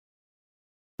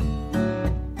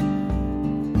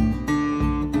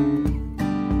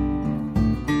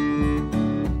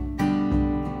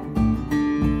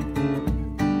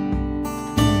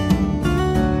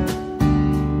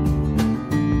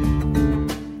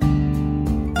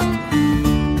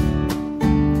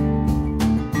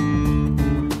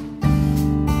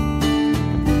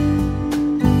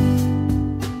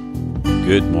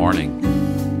Good morning,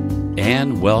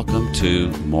 and welcome to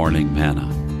Morning Manna.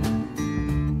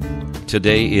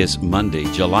 Today is Monday,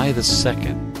 July the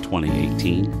 2nd,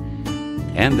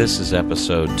 2018, and this is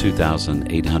episode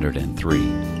 2803.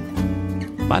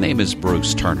 My name is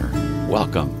Bruce Turner.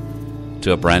 Welcome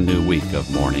to a brand new week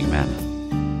of Morning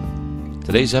Manna.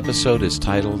 Today's episode is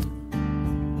titled,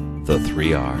 The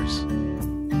 3 R's.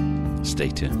 Stay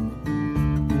tuned.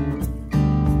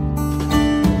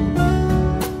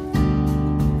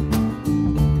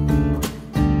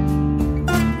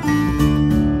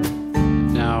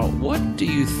 What do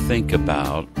you think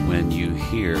about when you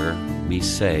hear me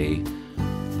say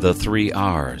the 3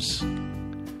 R's?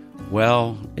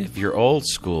 Well, if you're old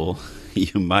school,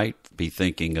 you might be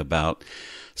thinking about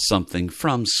something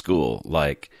from school,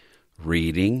 like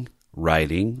reading,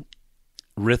 writing,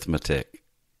 arithmetic.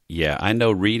 Yeah, I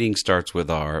know reading starts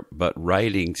with R, but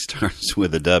writing starts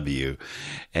with a W,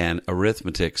 and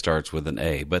arithmetic starts with an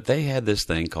A. But they had this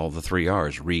thing called the 3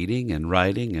 R's, reading and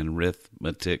writing and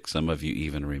arithmetic. Some of you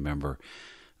even remember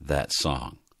that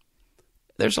song.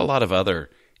 There's a lot of other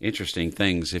interesting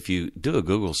things. If you do a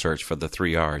Google search for the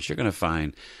 3 R's, you're going to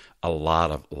find a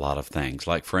lot of things.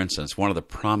 Like, for instance, one of the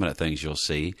prominent things you'll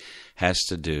see has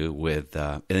to do with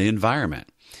the environment.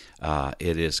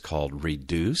 It is called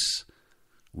reduce,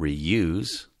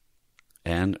 reuse,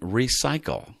 and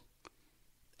recycle.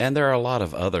 And there are a lot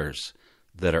of others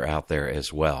that are out there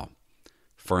as well.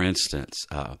 For instance,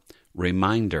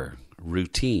 reminder,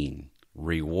 routine,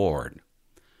 reward.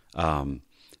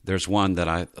 There's one that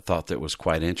I thought that was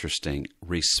quite interesting: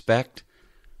 respect,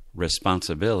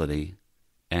 responsibility,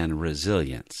 and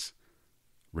resilience.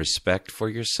 Respect for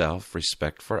yourself,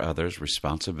 respect for others,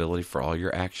 responsibility for all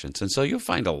your actions. And so you'll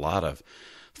find a lot of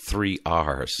 3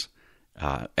 R's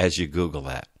as you Google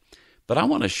that. But I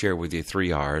want to share with you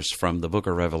 3 R's from the book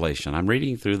of Revelation. I'm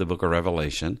reading through the book of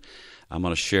Revelation. I'm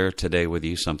going to share today with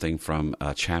you something from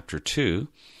chapter 2,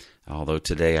 although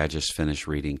today I just finished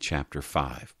reading chapter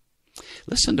 5.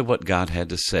 Listen to what God had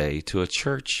to say to a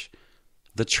church,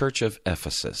 the church of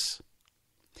Ephesus.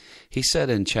 He said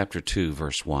in chapter 2,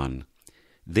 verse 1,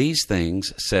 "These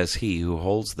things says he who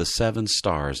holds the 7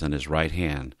 stars in his right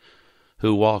hand,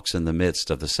 who walks in the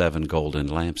midst of the 7 golden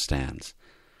lampstands.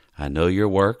 I know your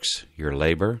works, your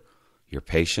labor, your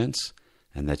patience,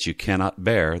 and that you cannot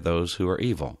bear those who are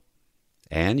evil.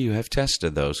 And you have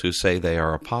tested those who say they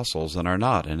are apostles and are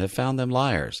not, and have found them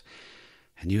liars.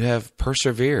 And you have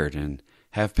persevered and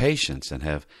have patience and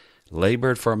have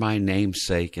labored for my name's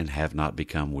sake and have not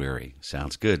become weary."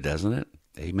 Sounds good, doesn't it?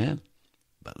 Amen.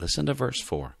 But listen to verse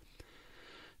 4.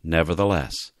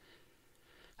 "Nevertheless,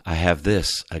 I have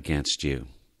this against you,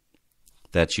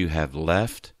 that you have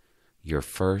left your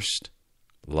first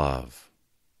love.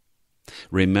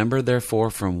 Remember,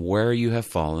 therefore, from where you have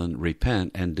fallen,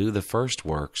 repent and do the first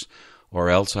works,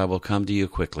 or else I will come to you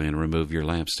quickly and remove your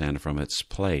lampstand from its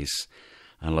place,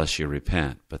 unless you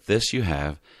repent. But this you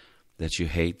have, that you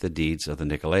hate the deeds of the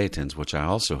Nicolaitans, which I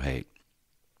also hate.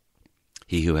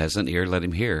 He who has an ear, let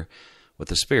him hear what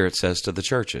the Spirit says to the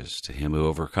churches. To him who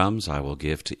overcomes, I will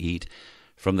give to eat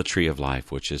from the tree of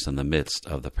life, which is in the midst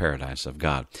of the paradise of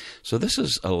God." So this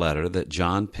is a letter that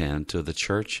John penned to the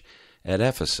church at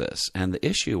Ephesus, and the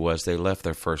issue was they left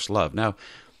their first love. Now,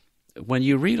 when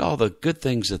you read all the good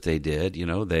things that they did, you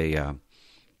know, they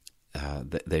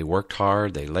worked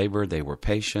hard, they labored, they were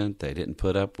patient, they didn't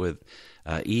put up with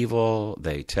evil,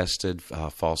 they tested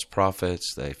false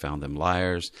prophets, they found them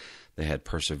liars, they had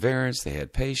perseverance, they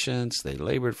had patience, they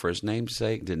labored for his name's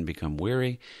sake, didn't become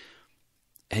weary.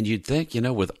 And you'd think, you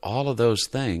know, with all of those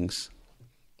things,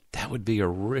 that would be a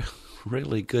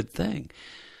really good thing.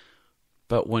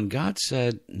 But when God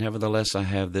said, "Nevertheless, I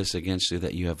have this against you,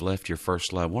 that you have left your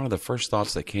first love," one of the first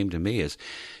thoughts that came to me is,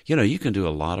 you know, you can do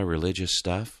a lot of religious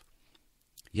stuff.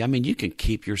 Yeah, I mean, you can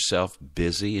keep yourself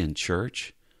busy in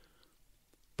church,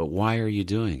 but why are you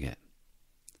doing it?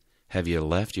 Have you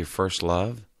left your first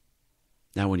love?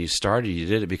 Now, when you started, you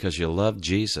did it because you loved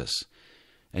Jesus,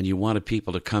 and you wanted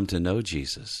people to come to know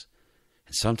Jesus.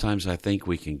 And sometimes I think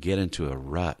we can get into a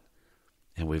rut,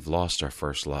 and we've lost our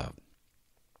first love.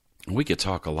 And we could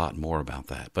talk a lot more about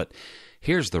that, but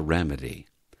here's the remedy.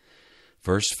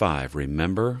 Verse 5,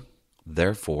 "Remember,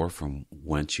 therefore, from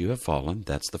whence you have fallen,"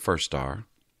 that's the first R.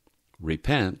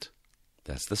 "Repent,"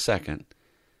 that's the second,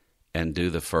 "and do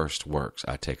the first works."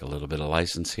 I take a little bit of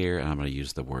license here, and I'm going to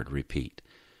use the word repeat.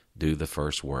 Do the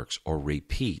first works, or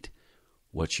repeat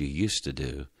what you used to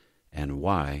do and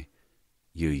why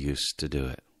you used to do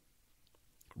it.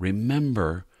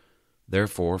 Remember,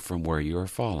 therefore, from where you are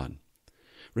fallen.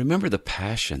 Remember the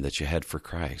passion that you had for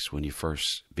Christ when you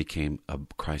first became a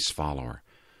Christ follower.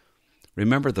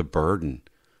 Remember the burden,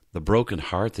 the broken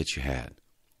heart that you had.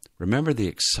 Remember the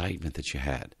excitement that you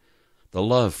had, the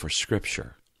love for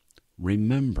Scripture.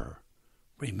 Remember.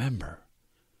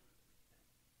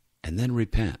 And then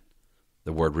repent.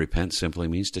 The word repent simply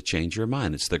means to change your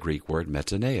mind. It's the Greek word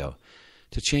metaneo,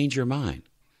 to change your mind.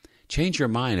 Change your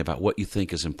mind about what you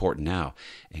think is important now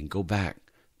and go back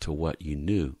to what you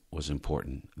knew was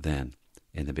important then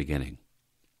in the beginning.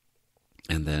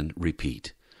 And then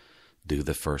repeat. Do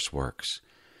the first works.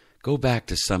 Go back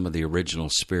to some of the original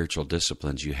spiritual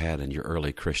disciplines you had in your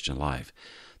early Christian life.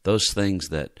 Those things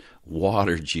that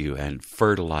watered you and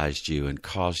fertilized you and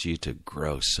caused you to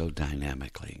grow so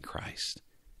dynamically in Christ.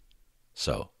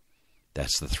 So,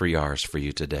 that's the 3 R's for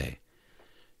you today.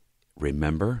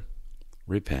 Remember,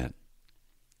 repent,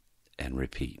 and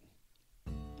repeat.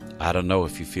 I don't know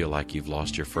if you feel like you've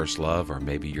lost your first love or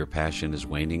maybe your passion is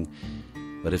waning,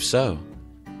 but if so,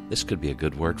 this could be a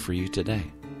good word for you today.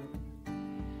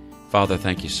 Father,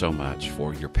 thank you so much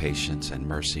for your patience and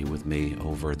mercy with me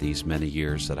over these many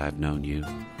years that I've known you.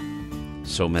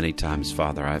 So many times,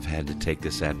 Father, I've had to take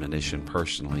this admonition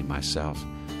personally myself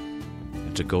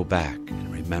and to go back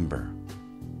and remember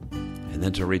and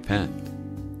then to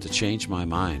repent, to change my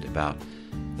mind about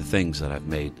the things that I've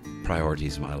made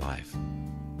priorities in my life,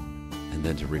 and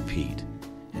then to repeat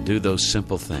and do those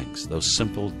simple things, those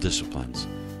simple disciplines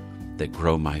that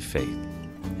grow my faith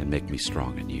and make me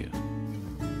strong in you.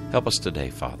 Help us today,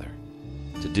 Father,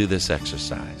 to do this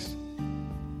exercise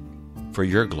for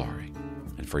your glory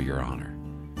and for your honor.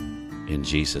 In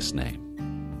Jesus'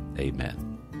 name, amen.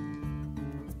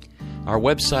 Our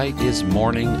website is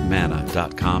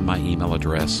morningmanna.com. My email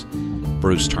address,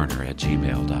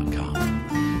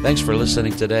 bruceturner@gmail.com. Thanks for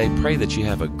listening today. Pray that you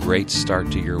have a great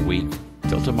start to your week.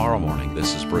 Till tomorrow morning,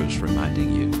 this is Bruce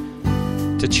reminding you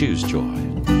to choose joy.